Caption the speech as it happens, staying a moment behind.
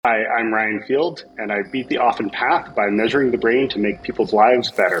Hi, I'm Ryan Field, and I beat the often path by measuring the brain to make people's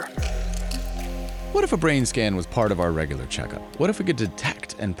lives better. What if a brain scan was part of our regular checkup? What if we could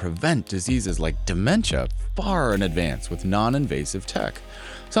detect and prevent diseases like dementia far in advance with non-invasive tech?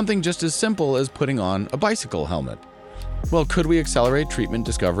 Something just as simple as putting on a bicycle helmet. Well, could we accelerate treatment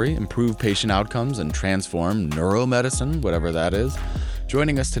discovery, improve patient outcomes, and transform neuromedicine, whatever that is?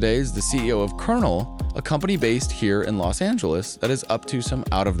 Joining us today is the CEO of Kernel, a company based here in Los Angeles that is up to some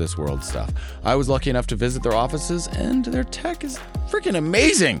out-of-this-world stuff. I was lucky enough to visit their offices, and their tech is freaking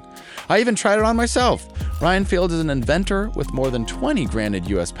amazing. I even tried it on myself. Ryan Field is an inventor with more than 20 granted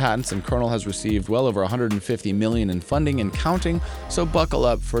U.S. patents, and Kernel has received well over $150 million in funding and counting, so buckle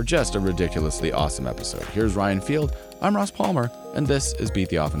up for just a ridiculously awesome episode. Here's Ryan Field. I'm Ross Palmer, and this is Beat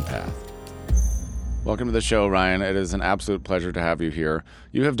the Often Path. Welcome to the show, Ryan. It is an absolute pleasure to have you here.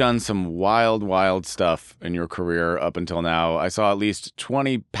 You have done some wild stuff in your career up until now. I saw at least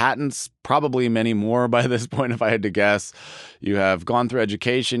 20 patents, probably many more by this point if I had to guess. You have gone through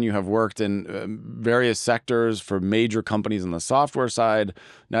education. You have worked in various sectors for major companies on the software side.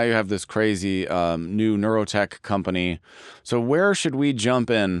 Now you have this crazy new neurotech company. So where should we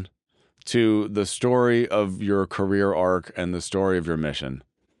jump in to the story of your career arc and the story of your mission?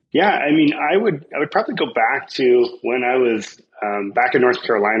 Yeah, I would probably go back to when I was back in North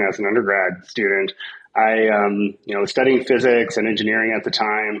Carolina as an undergrad student. I was studying physics and engineering at the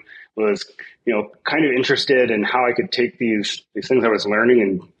time. Was kind of interested in how I could take these things I was learning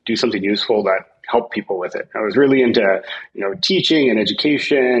and do something useful that help people with it. I was really into teaching and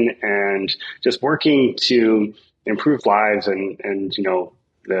education and just working to improve lives and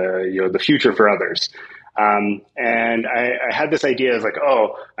the future for others. And I had this idea as like,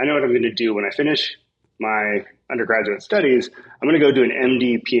 oh, I know what I'm going to do when I finish my undergraduate studies. I'm going to go do an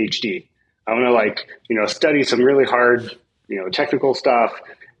MD, PhD. I want to study some really hard, technical stuff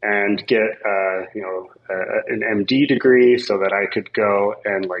and get, an MD degree so that I could go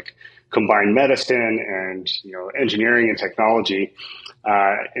and combine medicine and, engineering and technology,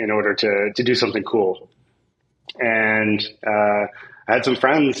 in order to do something cool. And, I had some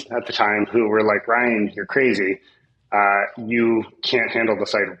friends at the time who were like, Ryan, you're crazy. You can't handle the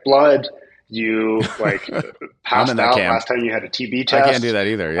sight of blood. You passed out last time you had a TB test. I can't do that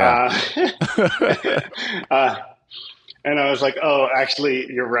either. Yeah. And I was like, oh, actually,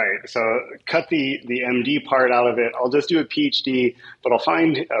 you're right. So cut the MD part out of it. I'll just do a PhD, but I'll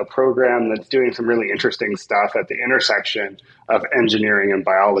find a program that's doing some really interesting stuff at the intersection of engineering and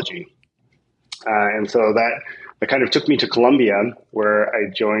biology. And so that kind of took me to Columbia, where I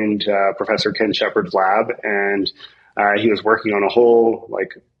joined Professor Ken Shepard's lab, and he was working on a whole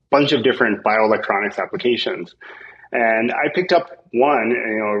bunch of different bioelectronics applications. And I picked up one,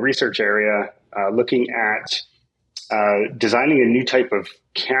 a research area looking at designing a new type of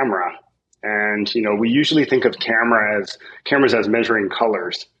camera. And we usually think of cameras as measuring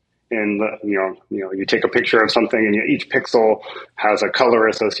colors. And you take a picture of something, and each pixel has a color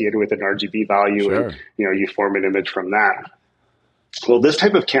associated with an RGB value, Sure. and you form an image from that. Well, this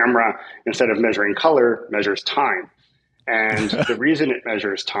type of camera, instead of measuring color, measures time, and the reason it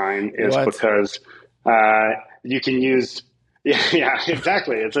measures time is because you can use. Yeah,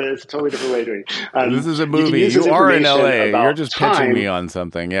 exactly. It's a totally different way of doing it. This is a movie. You are in LA. You're just pitching me on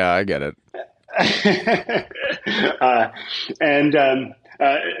something. Yeah, I get it.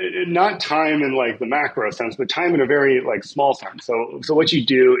 Not time in the macro sense, but time in a very small sense. So what you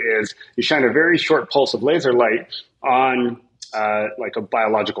do is you shine a very short pulse of laser light on a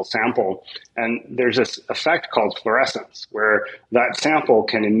biological sample, and there's this effect called fluorescence, where that sample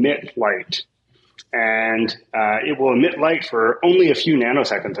can emit light. And it will emit light for only a few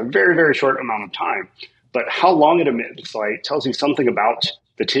nanoseconds, a very, very short amount of time. But how long it emits light tells you something about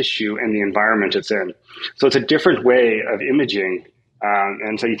the tissue and the environment it's in. So it's a different way of imaging.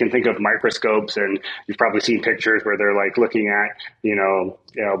 And so you can think of microscopes, and you've probably seen pictures where they're looking at,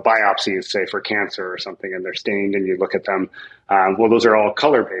 biopsies, say for cancer or something, and they're stained, and you look at them. Well, those are all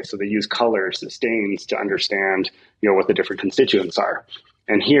color based. So they use colors, the stains, to understand, what the different constituents are.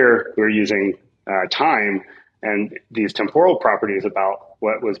 And here we're using time and these temporal properties about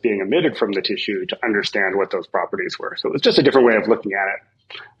what was being emitted from the tissue to understand what those properties were. So it was just a different way of looking at it.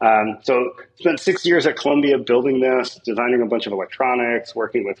 So spent 6 years at Columbia building this, designing a bunch of electronics,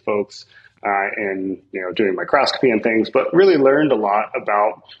 working with folks in doing microscopy and things, but really learned a lot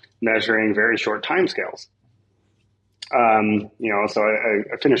about measuring very short timescales. So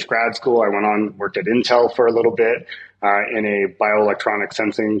I finished grad school. I went on, worked at Intel for a little bit in a bioelectronic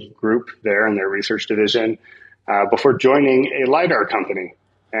sensing group there in their research division before joining a LiDAR company.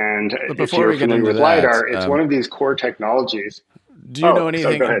 And if you're familiar with LiDAR, it's one of these core technologies. Do you know Oh, so go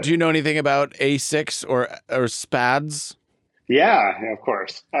anything? ahead. Do you know anything about ASICs or SPADs? Yeah, of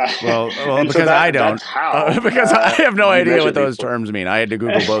course. Well, And so because I that's don't. how Because I have no you idea measure what these. those terms mean. I had to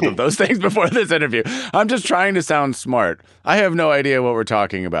Google both of those things before this interview. I'm just trying to sound smart. I have no idea what we're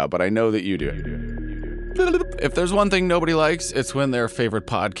talking about, but I know that you do. If there's one thing nobody likes, it's when their favorite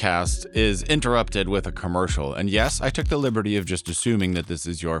podcast is interrupted with a commercial. And yes, I took the liberty of just assuming that this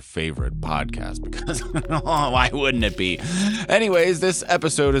is your favorite podcast because why wouldn't it be? Anyways, this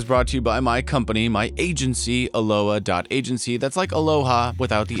episode is brought to you by my company, my agency, Aloha.agency. That's like aloha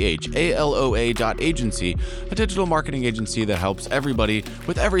without the H. ALOA.agency, a digital marketing agency that helps everybody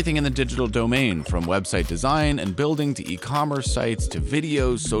with everything in the digital domain, from website design and building to e-commerce sites to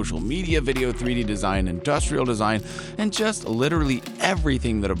videos, social media video, 3D design, industrial design, and just literally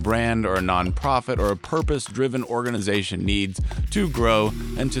everything that a brand or a nonprofit or a purpose-driven organization needs to grow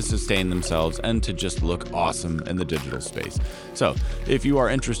and to sustain themselves and to just look awesome in the digital space. So, if you are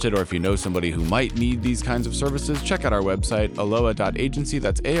interested or if you know somebody who might need these kinds of services, check out our website, aloha.agency.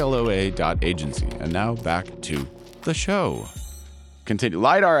 That's ALOA.agency. And now back to the show. Continue.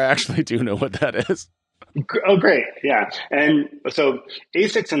 LiDAR, I actually do know what that is. Oh, great. Yeah. And so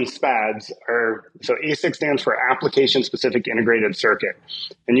ASICs and SPADs so ASIC stands for Application Specific Integrated Circuit.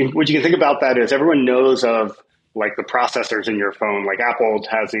 And what you can think about that is everyone knows of like the processors in your phone. Like Apple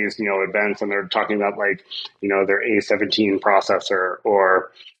has these, events, and they're talking about like, their A17 processor,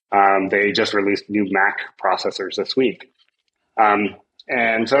 or they just released new Mac processors this week.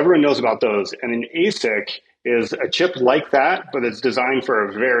 And so everyone knows about those. And an ASIC is a chip like that, but it's designed for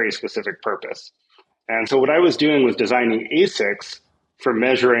a very specific purpose. And so what I was doing was designing ASICs for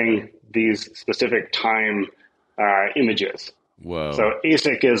measuring these specific time images. Whoa. So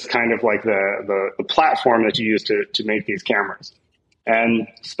ASIC is kind of like the platform that you use to make these cameras. And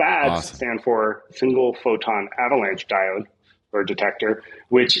SPADs stand for Single Photon Avalanche Diode or detector,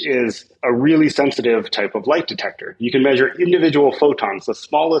 which is a really sensitive type of light detector. You can measure individual photons, the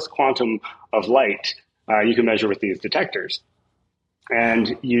smallest quantum of light you can measure with these detectors.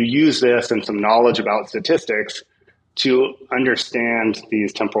 And you use this and some knowledge about statistics to understand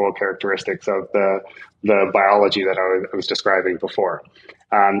these temporal characteristics of the biology that I was describing before.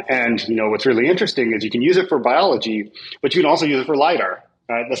 And what's really interesting is you can use it for biology, but you can also use it for LiDAR.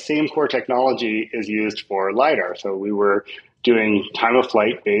 The same core technology is used for LiDAR. So we were doing time of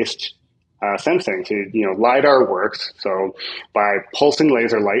flight based sensing. So, LiDAR works so by pulsing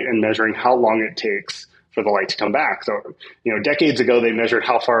laser light and measuring how long it takes for the light to come back. So, decades ago, they measured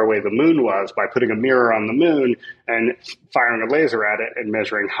how far away the moon was by putting a mirror on the moon and firing a laser at it and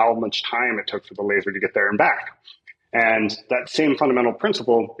measuring how much time it took for the laser to get there and back. And that same fundamental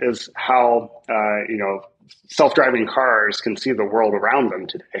principle is how, self-driving cars can see the world around them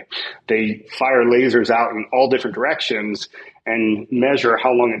today. They fire lasers out in all different directions and measure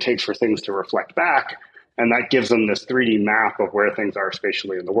how long it takes for things to reflect back. And that gives them this 3D map of where things are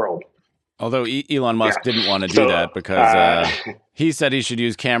spatially in the world. Although Elon Musk didn't want to do that because he said he should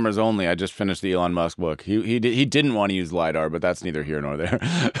use cameras only. I just finished the Elon Musk book. He didn't want to use LiDAR, but that's neither here nor there.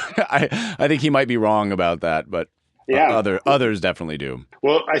 I think he might be wrong about that, but others definitely do.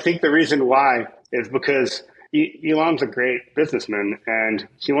 Well, I think the reason why is because Elon's a great businessman and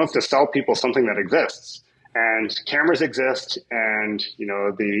he wants to sell people something that exists. And cameras exist, and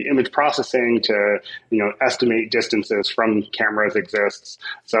the image processing to estimate distances from cameras exists.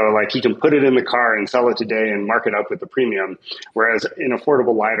 So like he can put it in the car and sell it today and mark it up with the premium, whereas an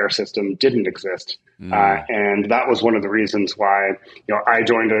affordable LiDAR system didn't exist. And that was one of the reasons why I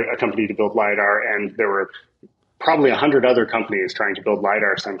joined a company to build LiDAR, and there were probably 100 other companies trying to build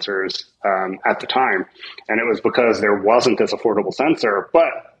LiDAR sensors at the time. And it was because there wasn't this affordable sensor,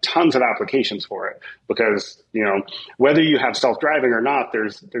 but tons of applications for it. Because, whether you have self-driving or not,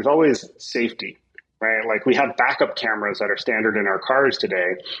 there's always safety, right? Like we have backup cameras that are standard in our cars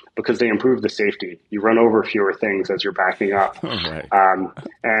today because they improve the safety. You run over fewer things as you're backing up. Right.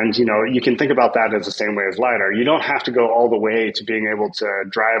 And, you can think about that as the same way as LiDAR. You don't have to go all the way to being able to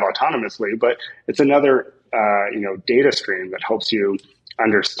drive autonomously, but it's another data stream that helps you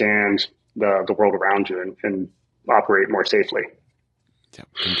understand the world around you and operate more safely. Yeah,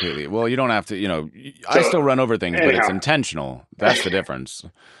 completely. Well, you don't have to, I still run over things, but it's intentional. That's the difference.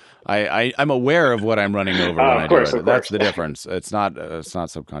 I'm aware of what I'm running over when I do it. That's the difference. It's not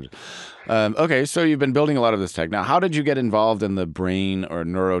subconscious. Okay, so you've been building a lot of this tech. Now, how did you get involved in the brain or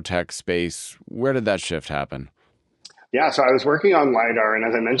neurotech space? Where did that shift happen? Yeah, so I was working on LiDAR, and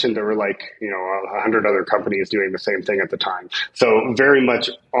as I mentioned, there were 100 other companies doing the same thing at the time. So very much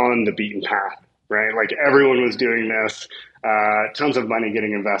on the beaten path, right? Like everyone was doing this. tons of money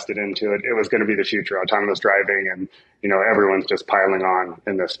getting invested into it. It was going to be the future, autonomous driving, and everyone's just piling on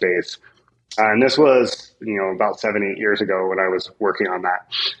in this space. And this was about 7-8 years ago when I was working on that.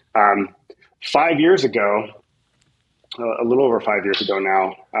 5 years ago, a little over 5 years ago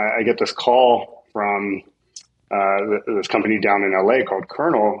now, I get this call from this company down in LA called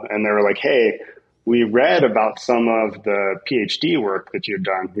Kernel, and they were like, "Hey, we read about some of the PhD work that you've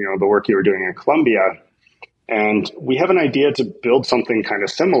done, the work you were doing at Columbia, and we have an idea to build something kind of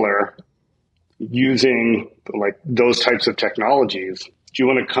similar using like those types of technologies. Do you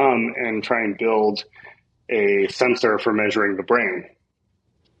want to come and try and build a sensor for measuring the brain?"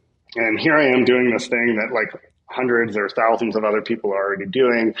 And here I am doing this thing that like hundreds or thousands of other people are already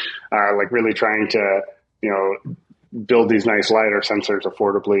doing, like really trying to, build these nice LiDAR sensors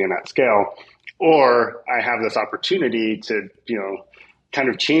affordably and at scale. Or I have this opportunity to, kind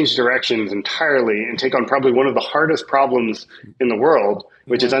of change directions entirely and take on probably one of the hardest problems in the world,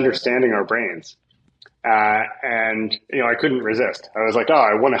 which is understanding our brains. And I couldn't resist. I was like, oh,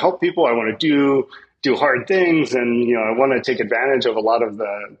 I want to help people. I want to do hard things. And, I want to take advantage of a lot of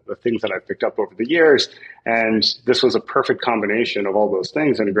the things that I've picked up over the years. And this was a perfect combination of all those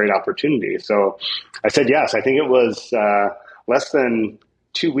things and a great opportunity. So I said, yes. I think it was less than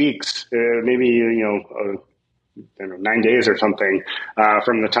 2 weeks, maybe, 9 days or something,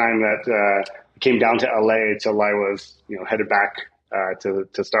 from the time that came down to LA till I was, headed back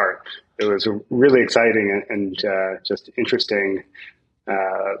to start. It was a really exciting and just interesting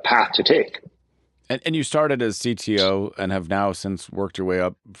path to take. And you started as CTO and have now since worked your way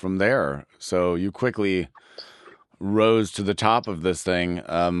up from there. So you quickly rose to the top of this thing.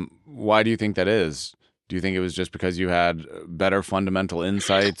 Why do you think that is? Do you think it was just because you had better fundamental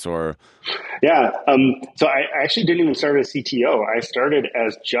insights or? Yeah. So I actually didn't even start as CTO. I started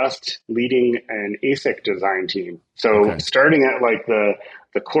as just leading an ASIC design team. So starting at like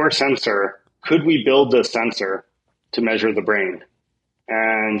the core sensor, could we build this sensor to measure the brain?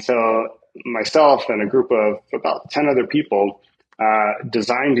 And so myself and a group of about 10 other people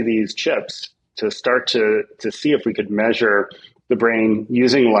designed these chips to start to see if we could measure the brain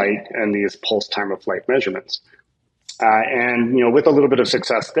using light and these pulse time of flight measurements. And with a little bit of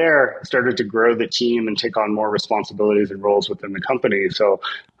success there, started to grow the team and take on more responsibilities and roles within the company. So,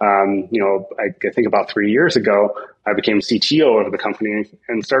 I think about 3 years ago, I became CTO of the company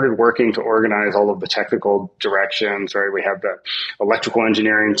and started working to organize all of the technical directions, right? We have the electrical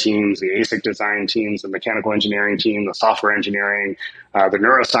engineering teams, the ASIC design teams, the mechanical engineering team, the software engineering, the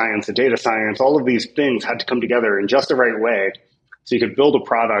neuroscience, the data science. All of these things had to come together in just the right way so you could build a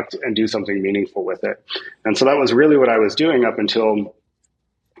product and do something meaningful with it. And so that was really what I was doing up until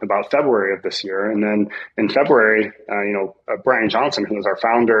about February of this year. And then in February, Brian Johnson, who was our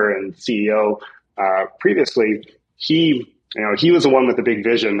founder and CEO previously, he was the one with the big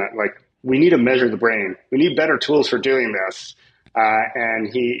vision that like, we need to measure the brain. We need better tools for doing this. And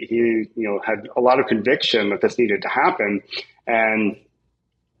he had a lot of conviction that this needed to happen. And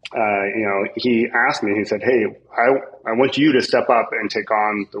he asked me, he said, "Hey, I want you to step up and take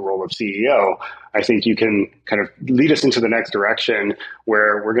on the role of CEO. I think you can kind of lead us into the next direction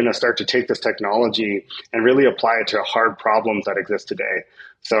where we're going to start to take this technology and really apply it to hard problems that exist today."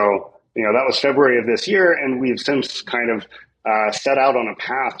 So, that was February of this year. And we've since kind of set out on a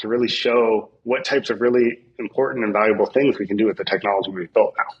path to really show what types of really important and valuable things we can do with the technology we've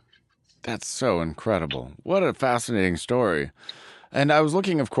built now. That's so incredible. What a fascinating story. And I was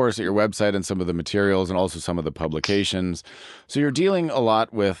looking, of course, at your website and some of the materials and also some of the publications. So you're dealing a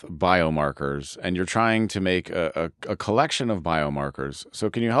lot with biomarkers and you're trying to make a collection of biomarkers. So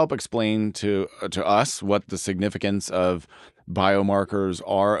can you help explain to us what the significance of biomarkers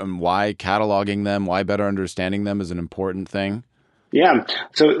are and why cataloging them, why better understanding them is an important thing? Yeah.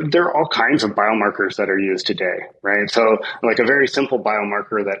 So there are all kinds of biomarkers that are used today, right? So like a very simple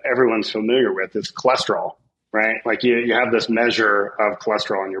biomarker that everyone's familiar with is cholesterol. Right? Like you have this measure of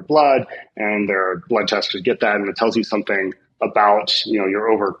cholesterol in your blood and there are blood tests to get that. And it tells you something about, your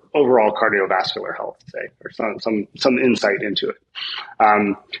overall cardiovascular health, say, or some insight into it.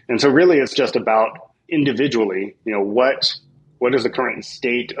 And so really it's just about individually, what is the current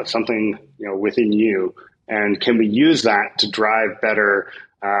state of something, within you, and can we use that to drive better,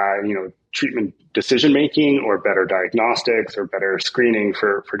 treatment decision-making or better diagnostics or better screening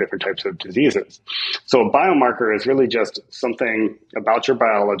for different types of diseases. So a biomarker is really just something about your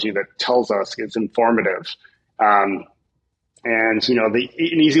biology that tells us it's informative. And,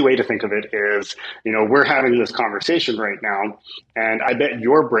 an easy way to think of it is, we're having this conversation right now, and I bet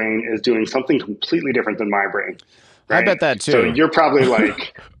your brain is doing something completely different than my brain, I right? bet that So too. you're probably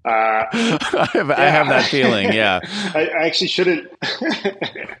like, I have yeah, that feeling. Yeah. I actually shouldn't,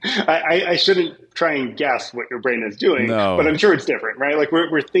 I shouldn't try and guess what your brain is doing, but No, I'm sure it's different, right? Like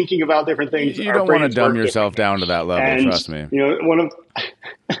we're thinking about different things. you Our don't want to brains dumb work yourself differently. down to that level. And, Trust me. one of,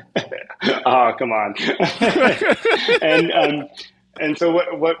 oh, come on. and, and so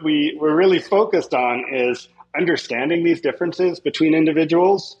what we're really focused on is understanding these differences between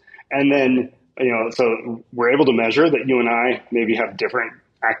individuals. And then, so we're able to measure that you and I maybe have different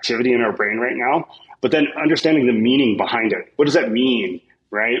activity in our brain right now, but then understanding the meaning behind it. What does that mean?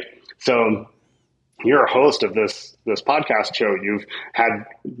 Right. So you're a host of this podcast show. You've had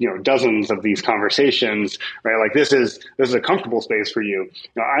dozens of these conversations, right? Like this is a comfortable space for you.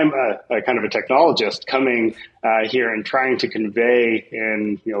 I'm a kind of a technologist coming here and trying to convey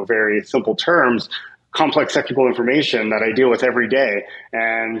in very simple terms complex technical information that I deal with every day.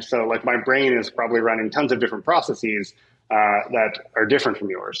 And so like my brain is probably running tons of different processes that are different from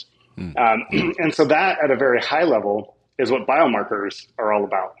yours. And so that at a very high level is what biomarkers are all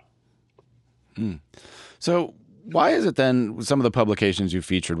about. So why is it then some of the publications you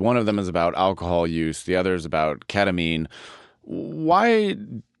featured, one of them is about alcohol use, the other is about ketamine. Why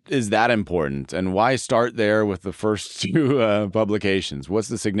is that important? And why start there with the first two publications? What's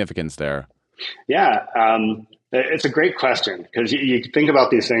the significance there? Yeah, it's a great question because you think about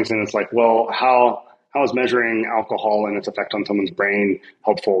these things and it's like, well, how is measuring alcohol and its effect on someone's brain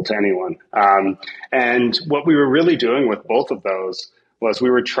helpful to anyone? And what we were really doing with both of those was we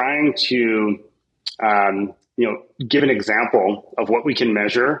were trying to give an example of what we can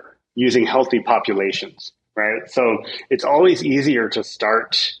measure using healthy populations, right? So it's always easier to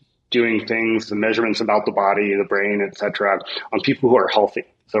start doing things, the measurements about the body, the brain, et cetera, on people who are healthy.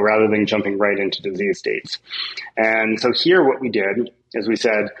 So rather than jumping right into disease states. And so here what we did is we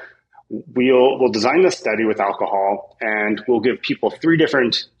said, we'll design this study with alcohol and we'll give people 3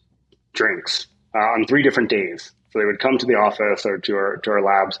 different drinks on 3 different days. So they would come to the office or to our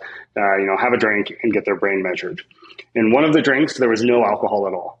labs, have a drink and get their brain measured. In one of the drinks, there was no alcohol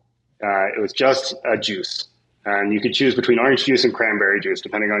at all. It was just a juice. And you could choose between orange juice and cranberry juice,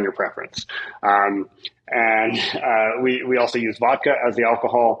 depending on your preference. We also used vodka as the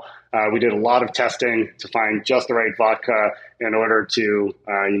alcohol. We did a lot of testing to find just the right vodka in order to,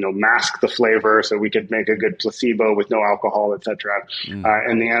 mask the flavor so we could make a good placebo with no alcohol, et cetera.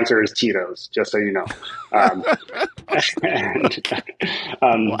 And the answer is Tito's, just so you know.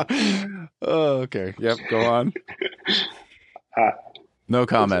 Oh, okay. Yep. Go on. No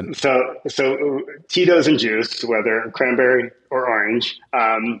comment. So Tito's and juice, whether cranberry or orange,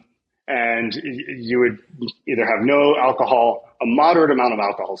 and you would either have no alcohol, a moderate amount of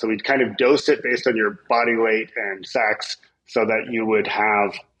alcohol. So we'd kind of dose it based on your body weight and sex so that you would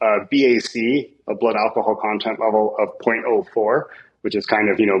have a BAC, a blood alcohol content level of 0.04, which is kind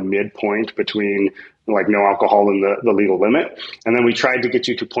of, midpoint between like no alcohol and the legal limit. And then we tried to get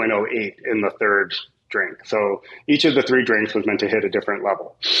you to 0.08 in the third drink. So each of the 3 drinks was meant to hit a different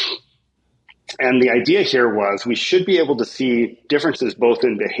level. And the idea here was we should be able to see differences both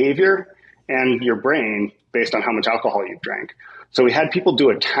in behavior and your brain based on how much alcohol you've drank. So we had people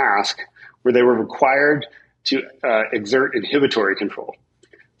do a task where they were required to exert inhibitory control.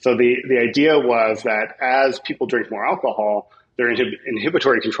 So the idea was that as people drink more alcohol, their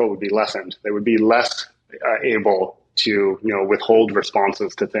inhibitory control would be lessened. They would be less able to withhold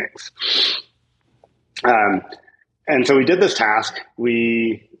responses to things. And so we did this task.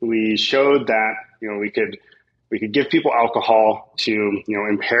 We showed that we could give people alcohol to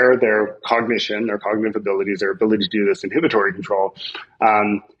impair their cognition, their cognitive abilities, their ability to do this inhibitory control.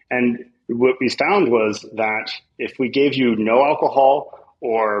 And what we found was that if we gave you no alcohol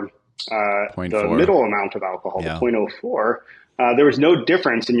or the middle amount of alcohol, the 0.04, there was no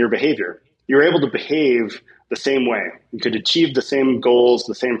difference in your behavior. You were able to behave the same way. You could achieve the same goals,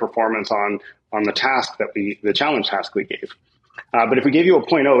 the same performance on the task the challenge task we gave. But if we gave you a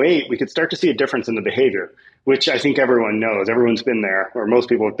 0.08, we could start to see a difference in the behavior, which I think everyone knows. Everyone's been there, or most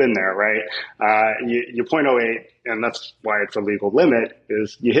people have been there, right? You 0.08, and that's why it's a legal limit,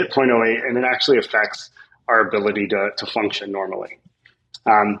 is you hit 0.08 and it actually affects our ability to function normally.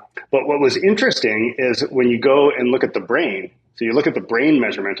 But what was interesting is when you go and look at the brain, so you look at the brain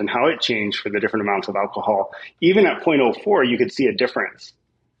measurement and how it changed for the different amounts of alcohol, even at 0.04, you could see a difference.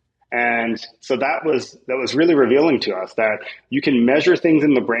 And so that was really revealing to us that you can measure things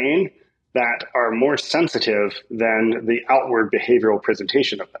in the brain that are more sensitive than the outward behavioral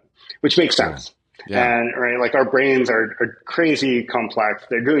presentation of them, which makes sense. Yeah. And right, like our brains are crazy complex.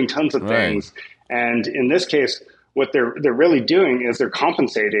 They're doing tons of Right. things. And in this case, what they're really doing is they're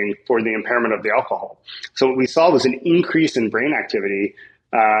compensating for the impairment of the alcohol. So what we saw was an increase in brain activity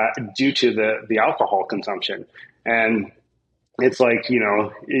due to the alcohol consumption. And it's like,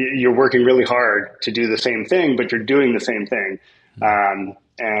 you're working really hard to do the same thing, but you're doing the same thing.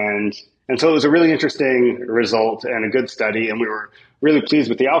 And so it was a really interesting result and a good study. And we were really pleased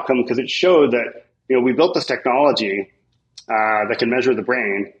with the outcome because it showed that, we built this technology that can measure the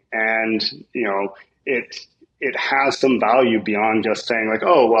brain, and, it has some value beyond just saying like,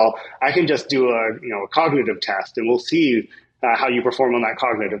 oh, well, I can just do a cognitive test and we'll see how you perform on that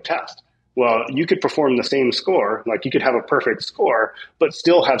cognitive test. Well, you could perform the same score, like you could have a perfect score, but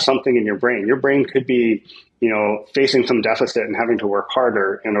still have something in your brain. Your brain could be, facing some deficit and having to work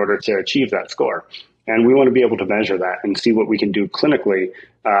harder in order to achieve that score. And we want to be able to measure that and see what we can do clinically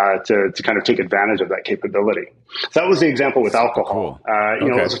to kind of take advantage of that capability. So that was the example with alcohol. Cool.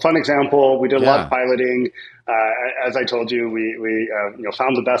 It was a fun example. We did a lot of Yeah. piloting. As I told you, we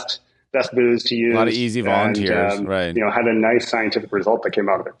found the best booze to use. A lot of easy volunteers, and, right? Had a nice scientific result that came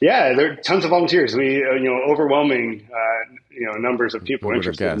out of it. Yeah, there are tons of volunteers. We, overwhelming, numbers of people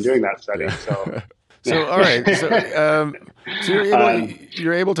interested in doing that study. Yeah. So, so all right, so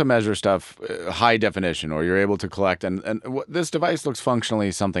you're able to measure stuff high definition, or you're able to collect, and this device looks functionally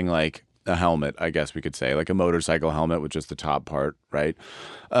something like a helmet, I guess we could say, like a motorcycle helmet with just the top part, right?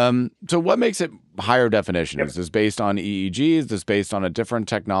 So what makes it higher definition? Yep. Is this based on EEG? Is this based on a different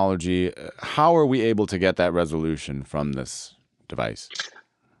technology? How are we able to get that resolution from this device?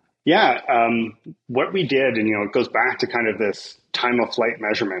 Yeah, what we did, and it goes back to kind of this time of flight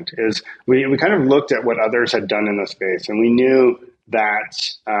measurement, is we kind of looked at what others had done in the space, and we knew that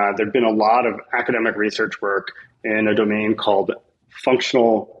there'd been a lot of academic research work in a domain called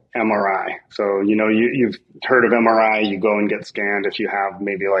functional MRI. So, you've heard of MRI, you go and get scanned if you have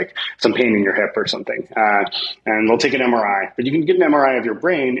maybe like some pain in your hip or something. And they'll take an MRI, but you can get an MRI of your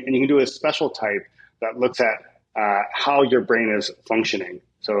brain, and you can do a special type that looks at how your brain is functioning.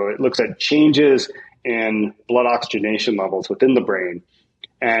 So it looks at changes in blood oxygenation levels within the brain.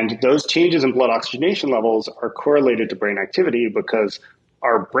 And those changes in blood oxygenation levels are correlated to brain activity because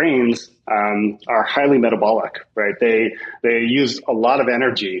our brains are highly metabolic, right? They use a lot of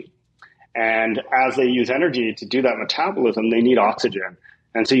energy. And as they use energy to do that metabolism, they need oxygen.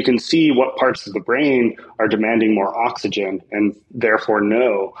 And so you can see what parts of the brain are demanding more oxygen and therefore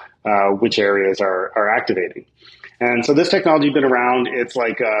know which areas are activating. And so this technology has been around. It's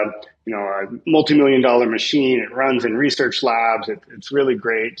like a multi-million-dollar machine. It runs in research labs. It's really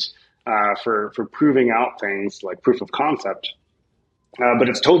great for proving out things like proof of concept. But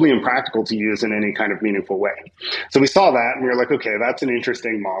it's totally impractical to use in any kind of meaningful way. So we saw that and we were like, okay, that's an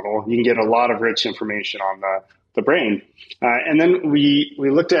interesting model. You can get a lot of rich information on the brain. And then we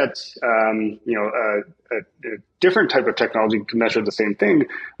looked at a different type of technology to measure the same thing,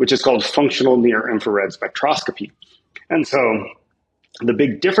 which is called functional near infrared spectroscopy. And so the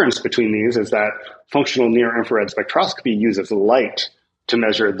big difference between these is that functional near infrared spectroscopy uses light to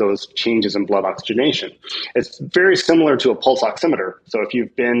measure those changes in blood oxygenation. It's very similar to a pulse oximeter. So if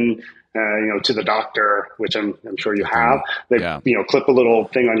you've been to the doctor, which I'm sure you have, they clip a little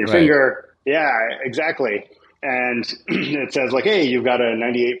thing on your finger. Yeah, exactly. And it says like, hey, you've got a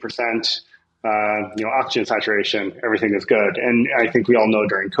 98% oxygen saturation, everything is good. And I think we all know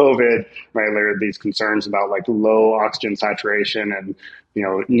during COVID, right, there are these concerns about like low oxygen saturation and,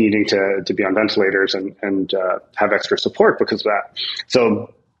 needing to be on ventilators and have extra support because of that.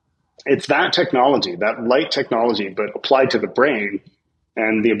 So it's that technology, that light technology, but applied to the brain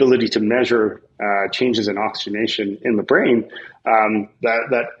and the ability to measure changes in oxygenation in the brain.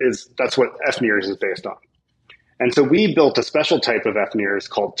 That's what FNIRS is based on. And so we built a special type of FNIRS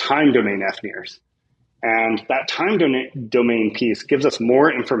called time domain FNIRS. And that time domain piece gives us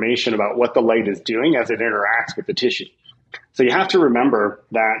more information about what the light is doing as it interacts with the tissue. So you have to remember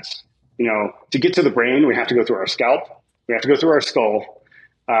that, to get to the brain, we have to go through our scalp. We have to go through our skull.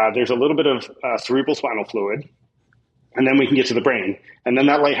 There's a little bit of cerebral spinal fluid. And then we can get to the brain. And then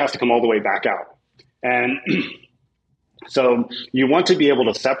that light has to come all the way back out. And so you want to be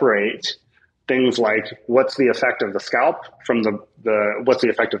able to separate things like what's the effect of the scalp from what's the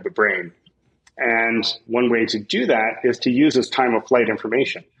effect of the brain. And one way to do that is to use this time of flight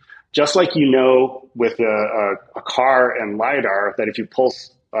information. Just like with a car and LiDAR, that if you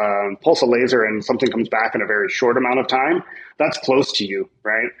pulse a laser and something comes back in a very short amount of time, that's close to you,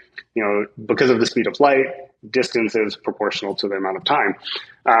 right? Because of the speed of light, distance is proportional to the amount of time.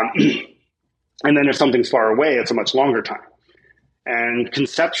 And then if something's far away, it's a much longer time. And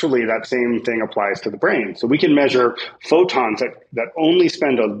conceptually, that same thing applies to the brain. So we can measure photons that only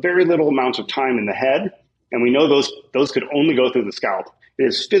spend a very little amount of time in the head, and we know those could only go through the scalp. It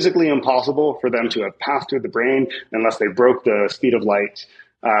is physically impossible for them to have passed through the brain unless they broke the speed of light.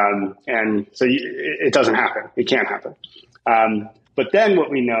 And so it doesn't happen. It can't happen. But then what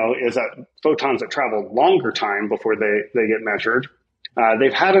we know is that photons that travel longer time before they get measured,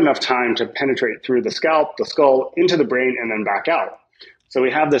 they've had enough time to penetrate through the scalp, the skull, into the brain, and then back out. So we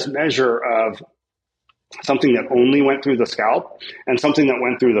have this measure of something that only went through the scalp and something that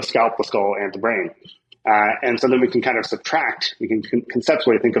went through the scalp, the skull, and the brain. And so then we can kind of subtract, we can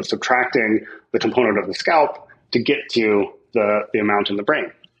conceptually think of subtracting the component of the scalp to get to the amount in the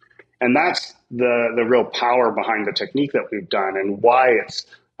brain. And that's the real power behind the technique that we've done, and why it's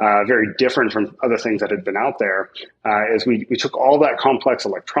very different from other things that had been out there, is we took all that complex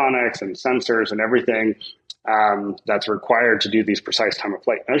electronics and sensors and everything that's required to do these precise time of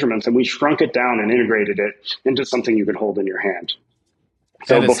flight measurements, and we shrunk it down and integrated it into something you could hold in your hand.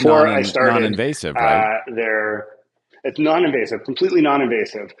 So and it's before I started, non-invasive, right? It's non-invasive, completely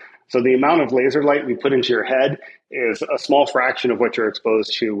non-invasive. So the amount of laser light we put into your head is a small fraction of what you're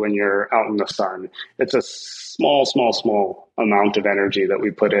exposed to when you're out in the sun. It's a small amount of energy that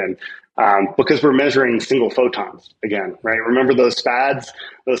we put in, because we're measuring single photons again, right? Remember those SPADs,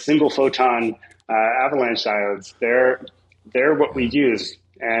 those single photon avalanche diodes? They're what we use.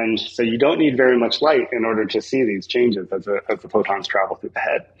 And so you don't need very much light in order to see these changes as the photons travel through the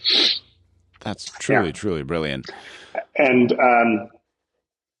head. That's truly brilliant. And I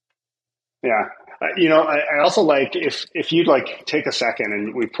also like if you'd like take a second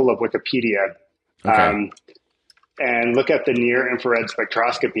and we pull up Wikipedia, okay. And look at the near infrared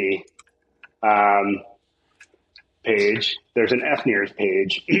spectroscopy page. There's an FNIRS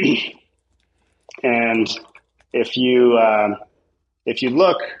page, and if you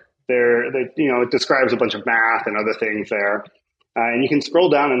look there, it describes a bunch of math and other things there, and you can scroll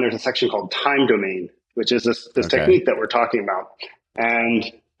down and there's a section called time domain, which is this technique that we're talking about,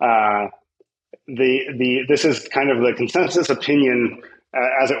 and this is kind of the consensus opinion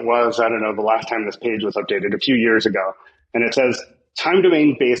as it was, I don't know, the last time this page was updated a few years ago. And it says, time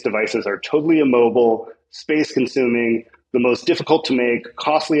domain based devices are totally immobile, space consuming, the most difficult to make,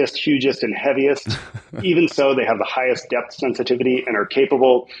 costliest, hugest, and heaviest. Even so, they have the highest depth sensitivity and are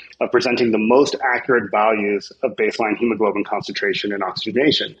capable of presenting the most accurate values of baseline hemoglobin concentration and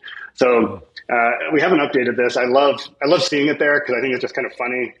oxygenation. So we haven't updated this. I love seeing it there because I think it's just kind of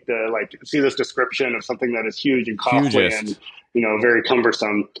funny to see this description of something that is huge and costly and very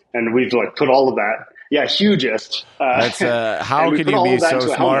cumbersome. And we've put all of that. Yeah, hugest. That's how can you be so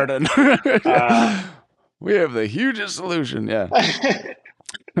smart? And we have the hugest solution. Yeah.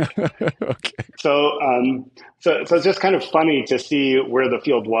 Okay. So it's just kind of funny to see where the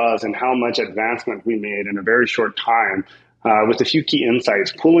field was and how much advancement we made in a very short time, with a few key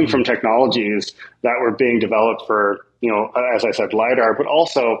insights, pulling from technologies that were being developed for, as I said, LiDAR, but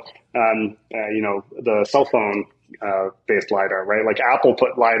also, the cell phone based LiDAR, right? Like Apple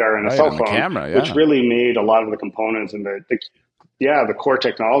put LiDAR in a cell phone, camera, which really made a lot of the components and the core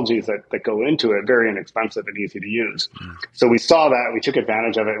technologies that go into it very inexpensive and easy to use. So we saw that, we took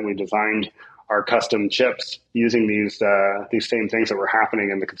advantage of it, and we designed our custom chips using these same things that were happening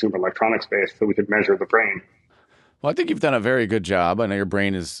in the consumer electronics space so we could measure the brain. Well, I think you've done a very good job. I know your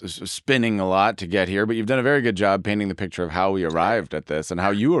brain is spinning a lot to get here, but you've done a very good job painting the picture of how we arrived at this and how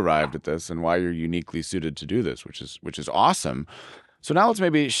you arrived at this and why you're uniquely suited to do this, which is awesome. So now let's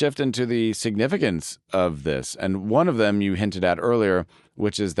maybe shift into the significance of this. And one of them you hinted at earlier,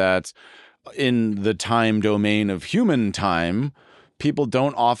 which is that in the time domain of human time, people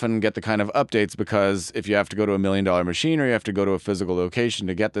don't often get the kind of updates because if you have to go to $1 million machine or you have to go to a physical location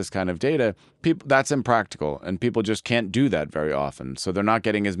to get this kind of data, that's impractical, and people just can't do that very often. So they're not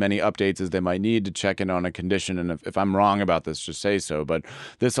getting as many updates as they might need to check in on a condition. And if I'm wrong about this, just say so. But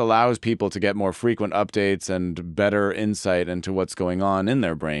this allows people to get more frequent updates and better insight into what's going on in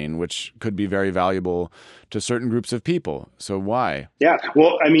their brain, which could be very valuable to certain groups of people. So why? Yeah,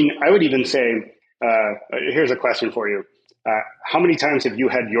 well, I mean, I would even say, here's a question for you. How many times have you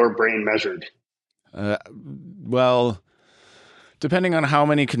had your brain measured? Well, depending on how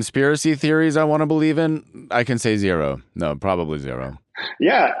many conspiracy theories I want to believe in, I can say 0. No, probably 0.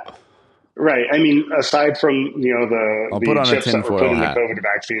 Yeah, right. I mean, aside from the chips that were put in the COVID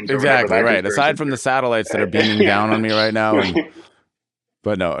vaccines. Exactly, right. Aside from the satellites that are beaming down on me right now.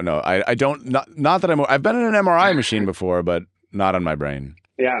 But no, I don't. Not that I've been in an MRI machine before, but not on my brain.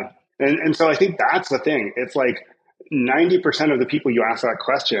 Yeah, and so I think that's the thing. It's like 90% of the people you ask that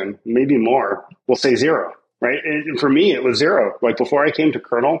question, maybe more, will say 0. right? And for me, it was zero. Like before I came to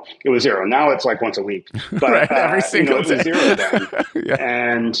Kernel, it was zero. Now it's like once a week, but Right, every single it was day. zero then. Yeah.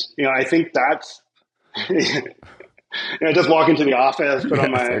 And I think that's just walk into the office, put Yeah,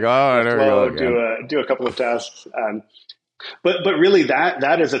 on it's my like, oh, there we go flow, again. do a couple of tests. But really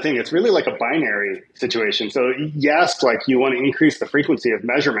that is the thing. It's really like a binary situation. So yes, like you want to increase the frequency of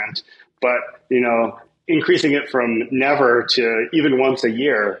measurement, but increasing it from never to even once a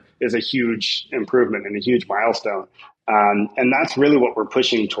year is a huge improvement and a huge milestone. And that's really what we're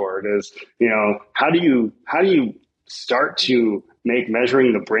pushing toward is, how do you start to make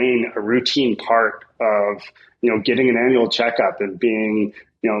measuring the brain a routine part of, getting an annual checkup and being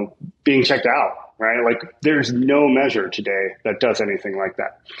checked out, right? Like there's no measure today that does anything like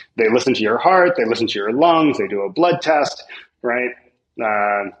that. They listen to your heart, they listen to your lungs, they do a blood test, right?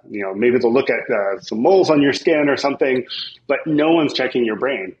 Maybe they'll look at some moles on your skin or something, but no one's checking your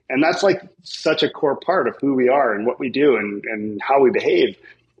brain. And that's like such a core part of who we are and what we do and how we behave.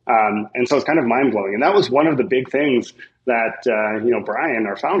 And so it's kind of mind blowing. And that was one of the big things that, Brian,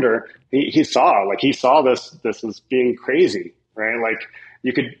 our founder, he saw this as being crazy, right? Like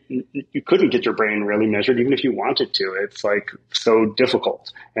you couldn't get your brain really measured even if you wanted to. It's like so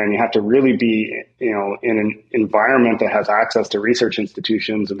difficult, and you have to really be, in an environment that has access to research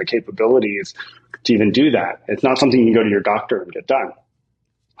institutions and the capabilities to even do that. It's not something you can go to your doctor and get done.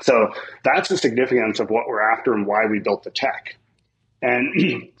 So that's the significance of what we're after and why we built the tech.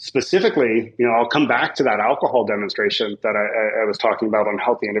 And specifically, I'll come back to that alcohol demonstration that I was talking about on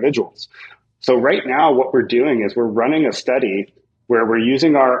healthy individuals. So right now, what we're doing is we're running a study where we're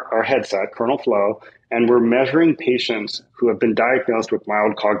using our headset, Kernel Flow, and we're measuring patients who have been diagnosed with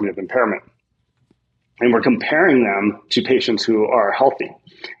mild cognitive impairment. And we're comparing them to patients who are healthy.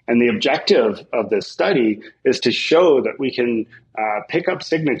 And the objective of this study is to show that we can pick up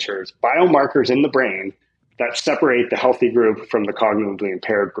signatures, biomarkers in the brain that separate the healthy group from the cognitively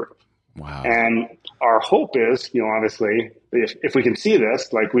impaired group. Wow. And our hope is, obviously, if we can see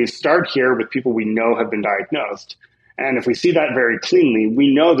this, like we start here with people we know have been diagnosed. And if we see that very cleanly,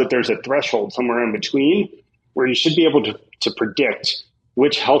 we know that there's a threshold somewhere in between where you should be able to predict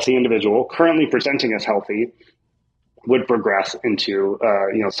which healthy individual currently presenting as healthy would progress into,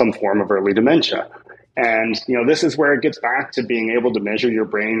 some form of early dementia. And, this is where it gets back to being able to measure your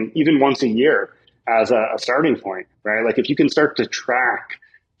brain even once a year as a starting point, right? Like if you can start to track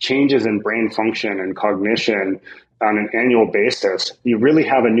changes in brain function and cognition on an annual basis, you really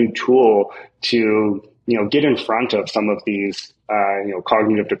have a new tool to, get in front of some of these,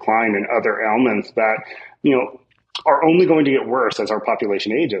 cognitive decline and other ailments that, are only going to get worse as our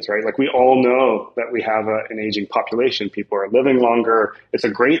population ages, right? Like we all know that we have an aging population. People are living longer. It's a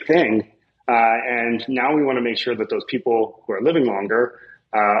great thing. And now we want to make sure that those people who are living longer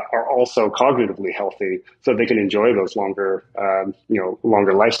are also cognitively healthy so they can enjoy those longer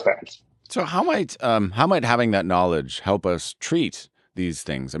lifespans. So how might having that knowledge help us treat these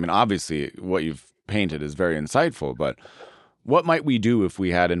things? I mean, obviously what you've painted is very insightful, but what might we do if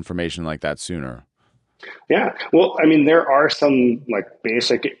we had information like that sooner? Yeah, well, I mean, there are some like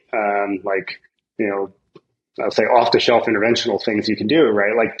basic, I'll say off the shelf interventional things you can do,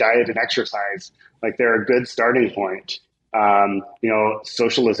 right? Like diet and exercise, like they're a good starting point.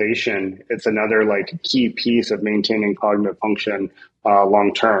 Socialization, it's another like key piece of maintaining cognitive function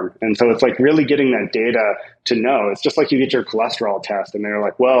long term. And so it's like really getting that data to know. It's just like you get your cholesterol test and they're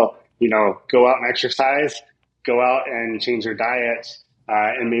like, well, go out and exercise, go out and change your diet,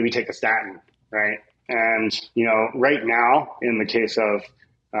 and maybe take a statin, right? And, right now in the case of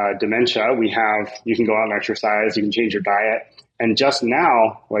dementia, you can go out and exercise, you can change your diet. And just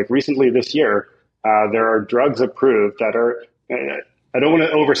now, like recently this year, there are drugs approved that are, I don't want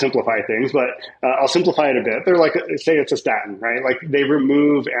to oversimplify things, but I'll simplify it a bit. They're like, say it's a statin, right? Like they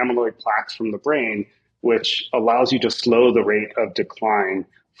remove amyloid plaques from the brain, which allows you to slow the rate of decline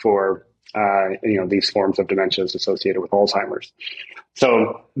for, these forms of dementias associated with Alzheimer's.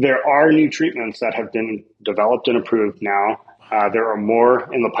 So there are new treatments that have been developed and approved now. There are more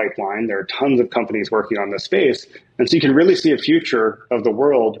in the pipeline. There are tons of companies working on this space. And so you can really see a future of the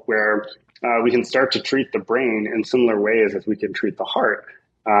world where we can start to treat the brain in similar ways as we can treat the heart.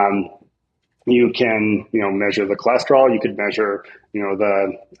 You can, measure the cholesterol. You could measure,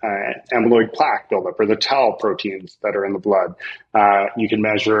 the amyloid plaque buildup or the tau proteins that are in the blood. You can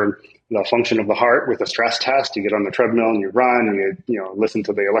measure the function of the heart with a stress test. You get on the treadmill and you run and you listen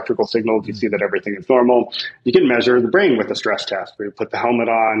to the electrical signals. You see that everything is normal. You can measure the brain with a stress test where you put the helmet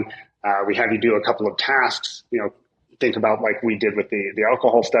on. We have you do a couple of tasks, think about like we did with the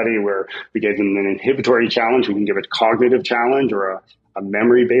alcohol study where we gave them an inhibitory challenge. We can give a cognitive challenge or a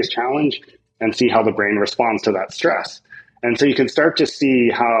memory-based challenge. and see how the brain responds to that stress. And so you can start to see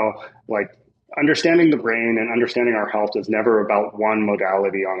how like understanding the brain and understanding our health is never about one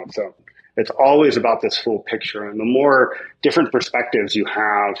modality on its own. It's always about this full picture. And the more different perspectives you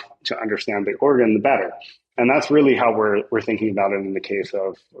have to understand the organ, the better. And that's really how we're thinking about it in the case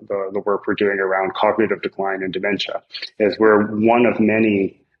of the work we're doing around cognitive decline and dementia, is we're one of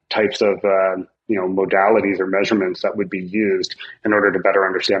many types of modalities or measurements that would be used in order to better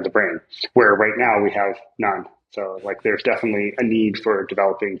understand the brain, where right now we have none. So like there's definitely a need for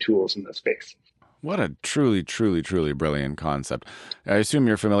developing tools in this space. What a truly, truly, truly brilliant concept. I assume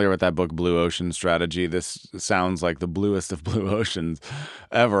you're familiar with that book, Blue Ocean Strategy. This sounds like the bluest of blue oceans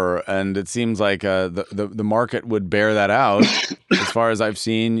ever. And it seems like the market would bear that out. As far as I've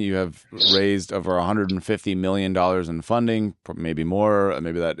seen, you have raised over $150 million in funding, maybe more.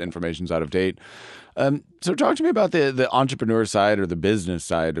 Maybe that information's out of date. So talk to me about the entrepreneur side or the business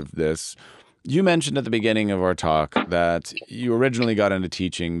side of this. You mentioned at the beginning of our talk that you originally got into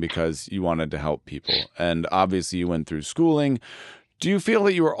teaching because you wanted to help people. And obviously you went through schooling. Do you feel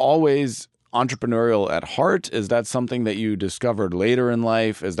that you were always entrepreneurial at heart? Is that something that you discovered later in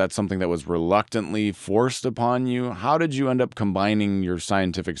life? Is that something that was reluctantly forced upon you? How did you end up combining your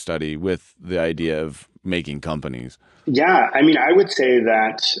scientific study with the idea of making companies? Yeah, I mean, I would say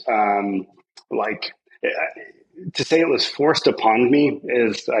that to say it was forced upon me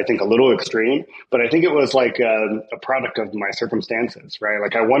is, I think, a little extreme, but I think it was like a product of my circumstances, right?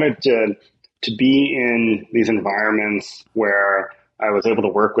 Like I wanted to be in these environments where I was able to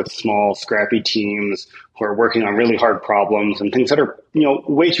work with small, scrappy teams who are working on really hard problems and things that are,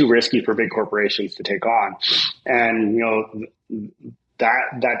 way too risky for big corporations to take on. And,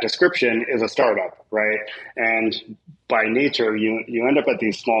 that description is a startup, right? And by nature, you end up at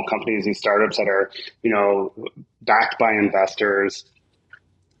these small companies, these startups that are, backed by investors.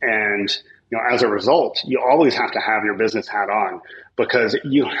 And, as a result, you always have to have your business hat on because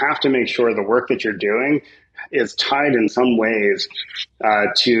you have to make sure the work that you're doing is tied in some ways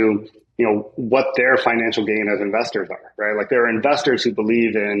to, what their financial gain as investors are, right? Like there are investors who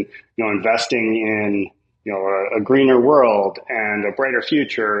believe in, investing in, a greener world and a brighter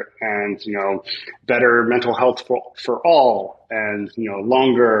future and, better mental health for all and,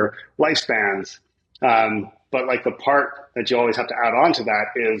 longer lifespans. But like the part that you always have to add on to that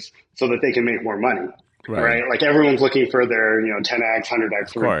is so that they can make more money, right? Like everyone's looking for their, 10x,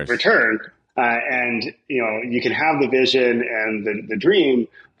 100x return. And, you can have the vision and the dream,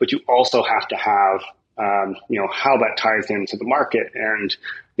 but you also have to have, how that ties into the market and,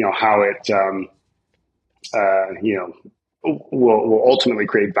 how it, will ultimately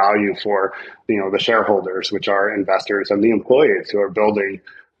create value for, the shareholders, which are investors and the employees who are building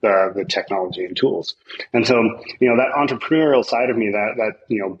the technology and tools. And so, that entrepreneurial side of me,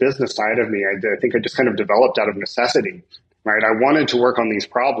 that business side of me, I think I just kind of developed out of necessity, right? I wanted to work on these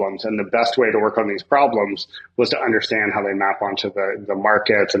problems, and the best way to work on these problems was to understand how they map onto the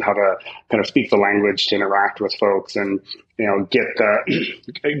markets and how to kind of speak the language to interact with folks and, get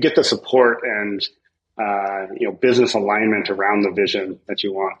the support and, business alignment around the vision that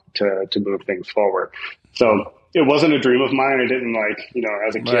you want to move things forward. So it wasn't a dream of mine. I didn't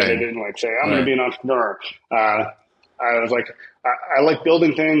as a kid, I didn't say, I'm going to be an entrepreneur. I was like, I like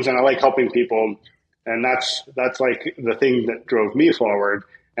building things and I like helping people. And that's like the thing that drove me forward.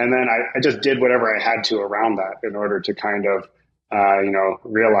 And then I just did whatever I had to around that in order to kind of,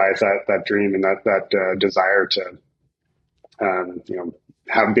 realize that dream and that desire to,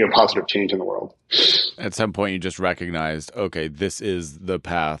 be a positive change in the world. At some point, you just recognized, okay, this is the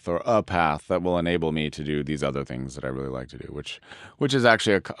path or a path that will enable me to do these other things that I really like to do, which is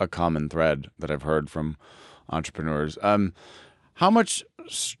actually a common thread that I've heard from entrepreneurs. How much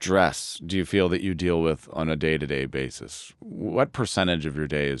stress do you feel that you deal with on a day-to-day basis? What percentage of your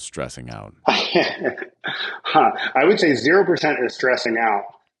day is stressing out? I would say 0% is stressing out,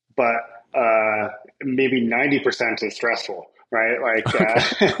 but maybe 90% is stressful. Right, like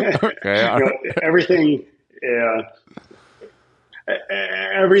everything.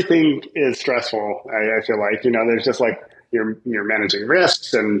 Everything is stressful. I feel like there's just like you're managing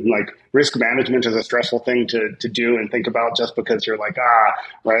risks, and like risk management is a stressful thing to do and think about just because you're like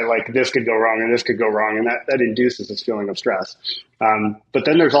right, like this could go wrong and this could go wrong, and that induces this feeling of stress. But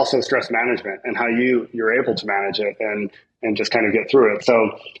then there's also stress management and how you're able to manage it and just kind of get through it.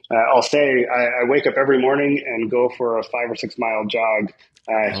 So I'll say I wake up every morning and go for a 5 or 6 mile jog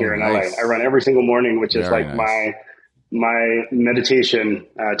here in LA. I run every single morning, which is like my meditation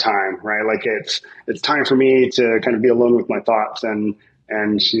time, right? Like it's time for me to kind of be alone with my thoughts and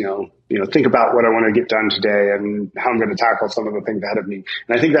and think about what I want to get done today and how I'm going to tackle some of the things ahead of me.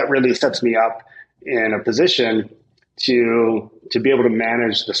 And I think that really sets me up in a position to be able to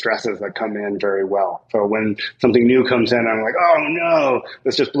manage the stresses that come in very well. So when something new comes in, I'm like, oh no,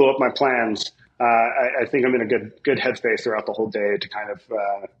 this just blew up my plans. I think I'm in a good headspace throughout the whole day to kind of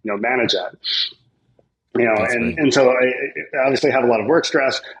manage that. That's great. And so I obviously have a lot of work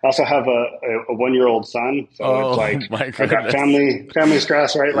stress. I also have a 1-year-old son, so it's Oh like my I've got goodness. family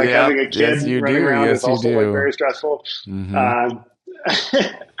stress, right? Like Yep. having a Yes, kid you running do. around is Yes, you also like do. very stressful. Hmm.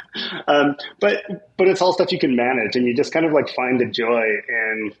 Um, but it's all stuff you can manage, and you just kind of like find the joy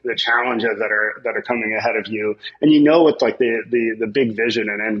in the challenges that are coming ahead of you, and what like the big vision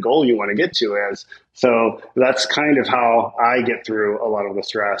and end goal you want to get to is. So that's kind of how I get through a lot of the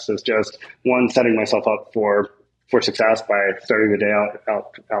stress, is just one, setting myself up for success by starting the day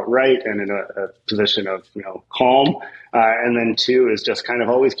out right and in a position of calm, and then two is just kind of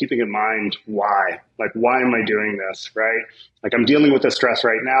always keeping in mind why am I doing this, right? Like I'm dealing with the stress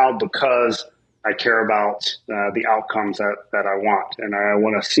right now because I care about the outcomes that I want, and I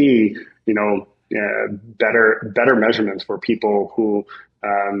want to see better measurements for people who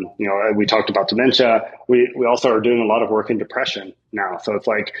we talked about dementia. We also are doing a lot of work in depression now. So it's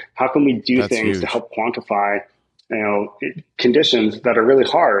like, how can we do That's things to huge. help quantify conditions that are really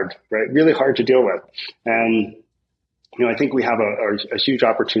hard, right? Really hard to deal with. And I think we have a huge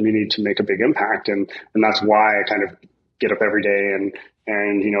opportunity to make a big impact, and that's why I kind of get up every day and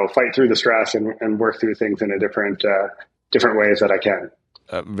fight through the stress and work through things in a different ways that I can.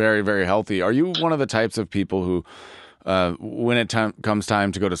 Very, very healthy. Are you one of the types of people who, when it comes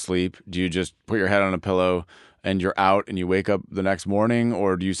time to go to sleep, do you just put your head on a pillow and you're out and you wake up the next morning,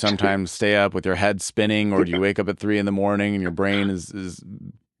 or do you sometimes stay up with your head spinning, or do you wake up at 3 a.m. and your brain is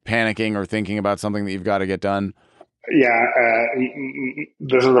panicking or thinking about something that you've got to get done? Yeah,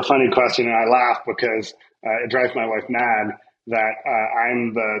 this is a funny question, and I laugh because it drives my wife mad that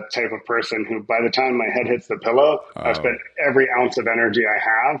I'm the type of person who, by the time my head hits the pillow, I've spent Oh, every ounce of energy I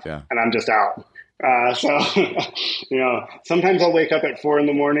have, yeah. and I'm just out. So, sometimes I'll wake up at 4 in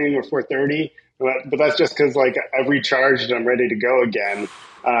the morning or 4:30, but that's just because like I've recharged and I'm ready to go again.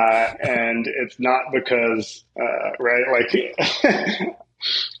 And it's not because, right, like It's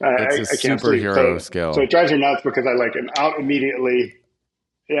a I can't sleep. superhero So skill. it drives her nuts because I like am out immediately.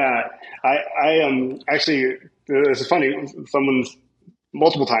 Yeah, I am actually. This is funny. Someone's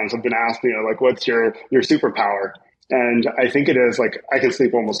multiple times have been asked me like, "What's your superpower?" And I think it is like I can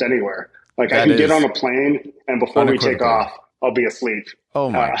sleep almost anywhere. Like I That can get on is a plane and before we take unequivocally. off, I'll be asleep. Oh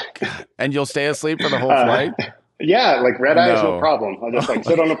my Uh, God. And you'll stay asleep for the whole uh, flight? yeah, like red eyes, no No. problem. I'll just Oh like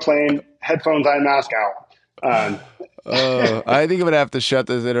my sit on a plane, headphones, eye mask out. I think I'm gonna have to shut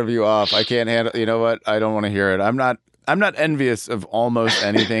this interview off. I can't handle. You know what? I don't want to hear it. I'm not envious of almost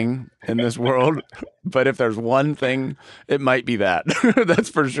anything in this world, but if there's one thing, it might be that. That's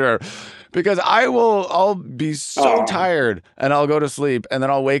for sure. Because I'll be so Oh, tired and I'll go to sleep and then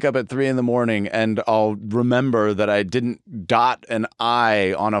I'll wake up at 3 a.m. and I'll remember that I didn't dot an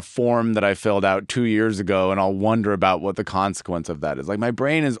I on a form that I filled out 2 years ago, and I'll wonder about what the consequence of that is. Like my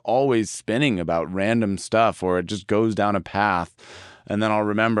brain is always spinning about random stuff, or it just goes down a path. And then I'll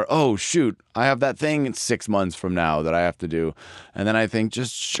remember, oh, shoot, I have that thing in 6 months from now that I have to do. And then I think,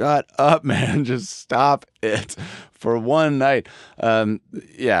 just shut up, man. Just stop it for one night.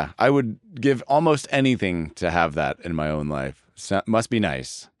 Yeah, I would give almost anything to have that in my own life. So, must be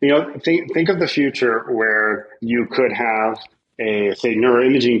nice. think of the future where you could have a say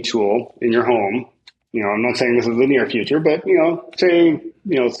neuroimaging tool in your home. I'm not saying this is the near future, but say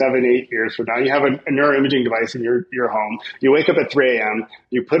 7, 8 years from now, you have a neuroimaging device in your home. You wake up at 3 a.m.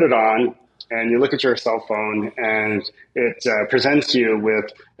 You put it on, and you look at your cell phone, and it presents you with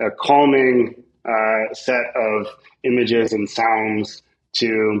a calming set of images and sounds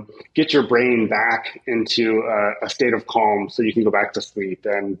to get your brain back into a state of calm so you can go back to sleep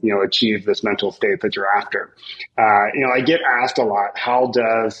and achieve this mental state that you're after. I get asked a lot, how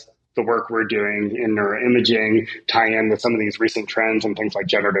does the work we're doing in neuroimaging tie in with some of these recent trends and things like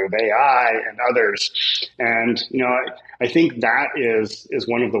generative AI and others? And I think that is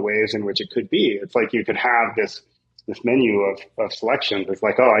one of the ways in which it could be. It's like you could have this menu of selections. It's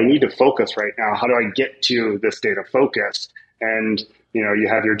like, oh, I need to focus right now. How do I get to this state of focus? And you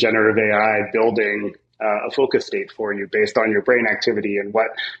have your generative AI building a focus state for you based on your brain activity and what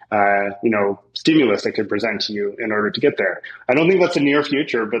stimulus it could present to you in order to get there. I don't think that's a near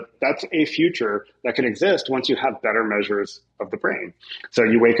future, but that's a future that can exist once you have better measures of the brain. So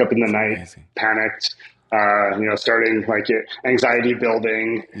you wake up in the It's night amazing. panicked, starting like anxiety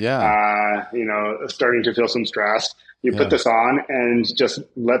building, Yeah. starting to feel some stress. You put Yeah. this on and just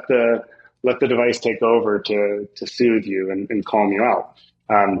let the device take over to soothe you and calm you out.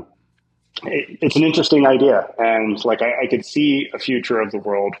 It's an interesting idea, and like I could see a future of the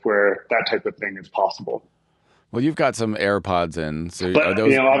world where that type of thing is possible. Well, you've got some AirPods in, so But are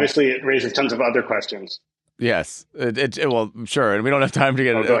those? obviously, it raises tons of other questions. Yes, well, sure, and we don't have time to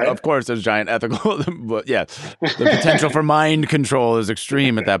get Oh, it. go ahead. Of course, there's giant ethical, but yeah, the potential for mind control is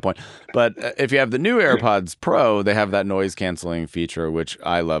extreme at that point. But if you have the new AirPods Pro, they have that noise canceling feature, which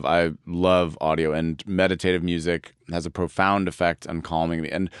I love. I love audio, and meditative music has a profound effect on calming me.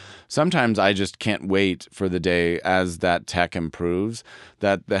 And sometimes I just can't wait for the day as that tech improves,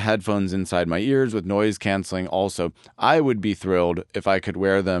 that the headphones inside my ears with noise canceling also, I would be thrilled if I could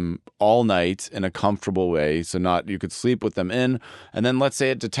wear them all night in a comfortable way. So not you could sleep with them in, and then let's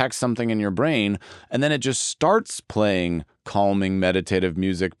say it detects something in your brain, and then it just starts playing calming meditative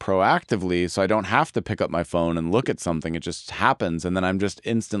music proactively, so I don't have to pick up my phone and look at something. It just happens, and then I'm just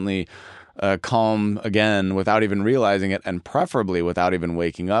instantly calm again without even realizing it, and preferably without even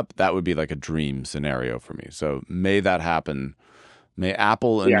waking up. That would be like a dream scenario for me. So may that happen. May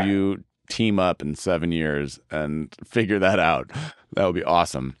Apple and Yeah. you team up in 7 years and figure that out. That would be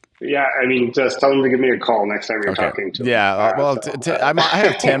awesome. Yeah, I mean, just tell them to give me a call next time you're Okay. talking to them. Yeah. Well, I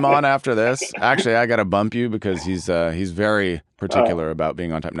have Tim on after this. Actually, I got to bump you because he's very particular about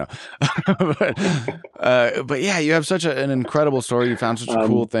being on time. No, but yeah, you have such an incredible story. You found such a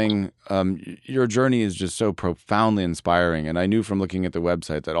cool thing. Your journey is just so profoundly inspiring, and I knew from looking at the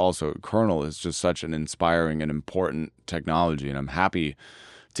website that also Kernel is just such an inspiring and important technology, and I'm happy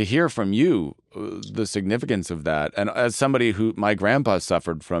to hear from you the significance of that. And as somebody who, my grandpa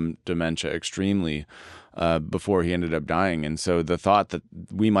suffered from dementia extremely before he ended up dying. And so the thought that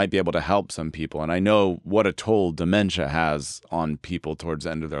we might be able to help some people, and I know what a toll dementia has on people towards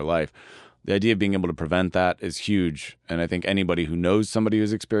the end of their life. The idea of being able to prevent that is huge. And I think anybody who knows somebody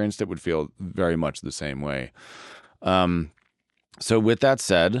who's experienced it would feel very much the same way. So with that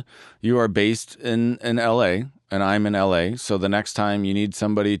said, you are based in LA, and I'm in LA. So the next time you need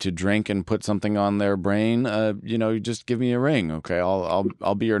somebody to drink and put something on their brain, you just give me a ring. Okay,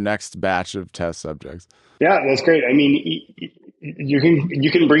 I'll be your next batch of test subjects. Yeah, that's great. I mean, you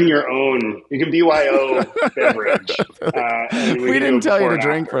can bring your own. You can BYO beverage. And We can do didn't it tell you before to and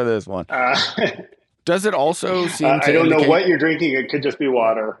drink after. for this one. Does it also seem I to don't know indicate? what you're drinking. It could just be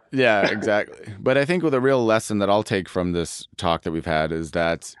water. Yeah, exactly. But I think with a real lesson that I'll take from this talk that we've had is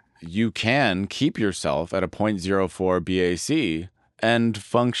that you can keep yourself at a zero point 0.04 BAC and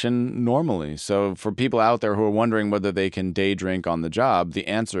function normally. So for people out there who are wondering whether they can day drink on the job, the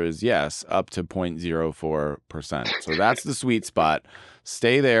answer is yes, up to 0.04%. So that's the sweet spot.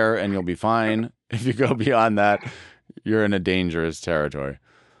 Stay there and you'll be fine. If you go beyond that, you're in a dangerous territory.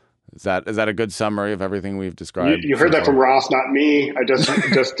 Is that a good summary of everything we've described? You heard that from Ross, not me. I just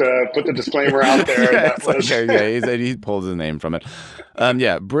put the disclaimer out there. Yeah, That was he pulls his name from it.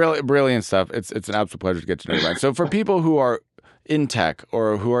 Yeah, brilliant stuff. It's an absolute pleasure to get to know you, Ryan. So for people who are in tech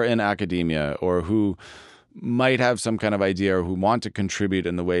or who are in academia or who might have some kind of idea or who want to contribute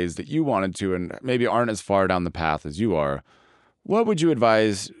in the ways that you wanted to and maybe aren't as far down the path as you are, what would you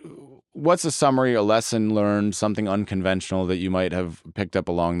advise? What's a summary, a lesson learned, something unconventional that you might have picked up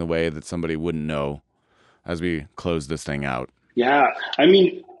along the way that somebody wouldn't know as we close this thing out? Yeah. I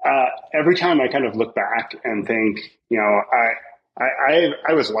mean, every time I kind of look back and think,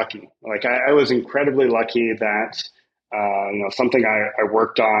 I was lucky. Like I was incredibly lucky that, something I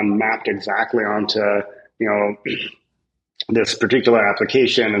worked on mapped exactly onto, this particular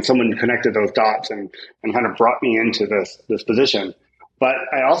application, and someone connected those dots and kind of brought me into this position. But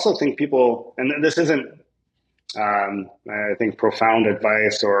I also think people, and this isn't, I think, profound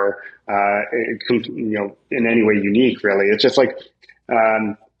advice or in any way unique. Really, it's just like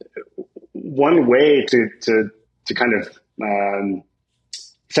one way to kind of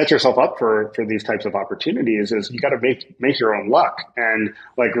set yourself up for these types of opportunities is you got to make your own luck, and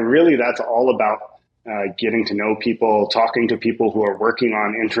like really that's all about getting to know people, talking to people who are working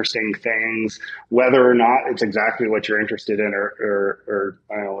on interesting things, whether or not it's exactly what you're interested in or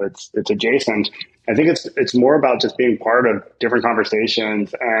I don't know, it's adjacent. I think it's more about just being part of different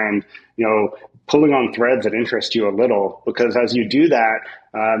conversations and, pulling on threads that interest you a little, because as you do that,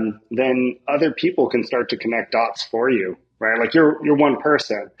 then other people can start to connect dots for you, right? Like you're one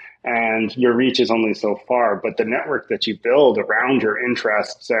person and your reach is only so far, but the network that you build around your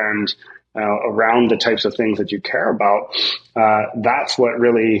interests and around the types of things that you care about, that's what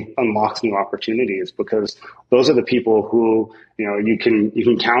really unlocks new opportunities, because those are the people who, you can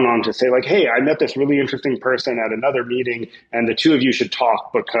count on to say like, hey, I met this really interesting person at another meeting and the two of you should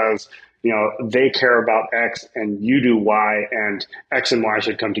talk because, they care about X and you do Y, and X and Y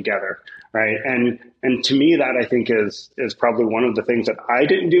should come together, right? And to me, that I think is probably one of the things that I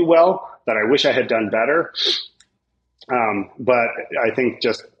didn't do well, that I wish I had done better. But I think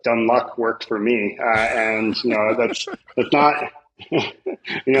just dumb luck worked for me, and that's not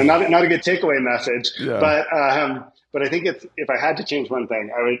not a good takeaway message. Yeah. But I think if I had to change one thing,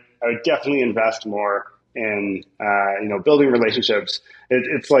 I would definitely invest more in building relationships.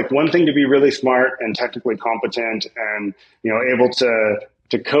 It's like one thing to be really smart and technically competent and able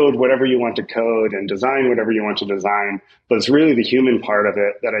to code whatever you want to code and design whatever you want to design, but it's really the human part of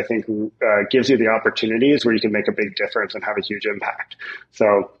it that I think gives you the opportunities where you can make a big difference and have a huge impact.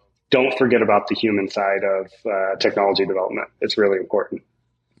 So don't forget about the human side of technology development. It's really important.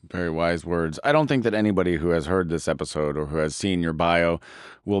 Very wise words. I don't think that anybody who has heard this episode or who has seen your bio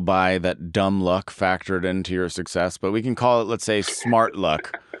will buy that dumb luck factored into your success, but we can call it, let's say, smart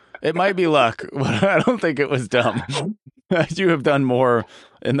luck. It might be luck, but I don't think it was dumb. You have done more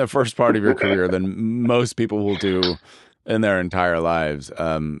in the first part of your career than most people will do in their entire lives.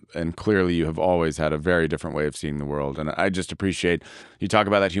 And clearly you have always had a very different way of seeing the world. And I just appreciate you talk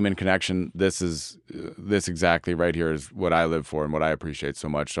about that human connection. This exactly right here is what I live for and what I appreciate so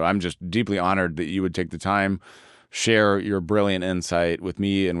much. So I'm just deeply honored that you would take the time, share your brilliant insight with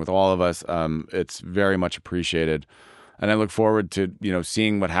me and with all of us. It's very much appreciated. And I look forward to,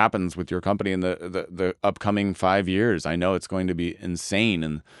 seeing what happens with your company in the upcoming 5 years. I know it's going to be insane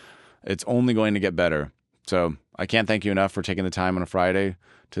and it's only going to get better. So I can't thank you enough for taking the time on a Friday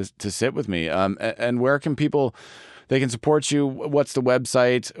to sit with me. And where can they can support you? What's the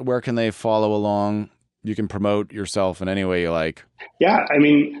website? Where can they follow along? You can promote yourself in any way you like. Yeah,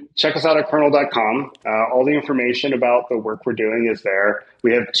 check us out at kernel.com. All the information about the work we're doing is there.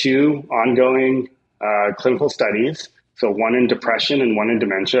 We have 2 ongoing clinical studies. So one in depression and one in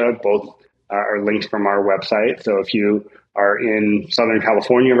dementia. Both are linked from our website. So if you are in Southern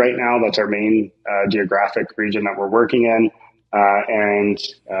California right now, that's our main geographic region that we're working in, and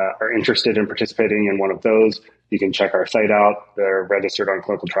are interested in participating in one of those, you can check our site out. They're registered on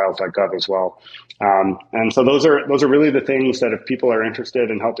clinicaltrials.gov as well. And so those are really the things that if people are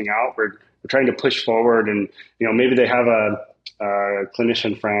interested in helping out, we're trying to push forward, and maybe they have a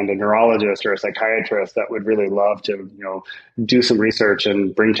clinician friend, a neurologist or a psychiatrist that would really love to, do some research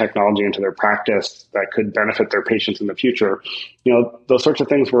and bring technology into their practice that could benefit their patients in the future. Those sorts of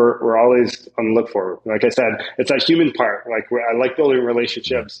things we're always on the look for. Like I said, it's that human part. Like I like building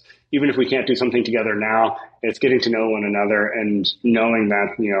relationships, even if we can't do something together now. It's getting to know one another and knowing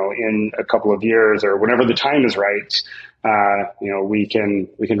that, in a couple of years or whenever the time is right, we can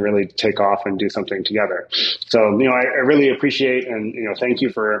really take off and do something together. So, I really appreciate and, thank you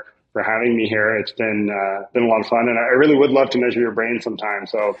for having me here. It's been a lot of fun, and I really would love to measure your brain sometime.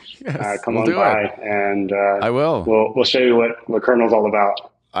 So come on by and I will. We'll show you what Kernel's all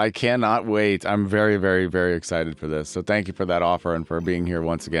about. I cannot wait. I'm very, very, very excited for this. So thank you for that offer and for being here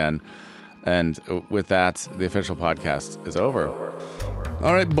once again. And with that, the official podcast is over.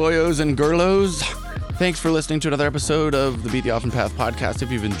 All right, boyos and girlos. Thanks for listening to another episode of the Beat the Often Path podcast.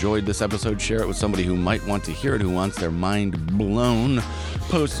 If you've enjoyed this episode, share it with somebody who might want to hear it, who wants their mind blown.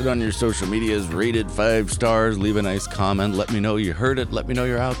 Post it on your social medias, rate it 5 stars, leave a nice comment. Let me know you heard it. Let me know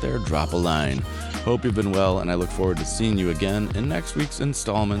you're out there. Drop a line. Hope you've been well, and I look forward to seeing you again in next week's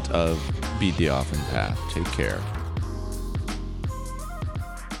installment of Beat the Often Path. Take care.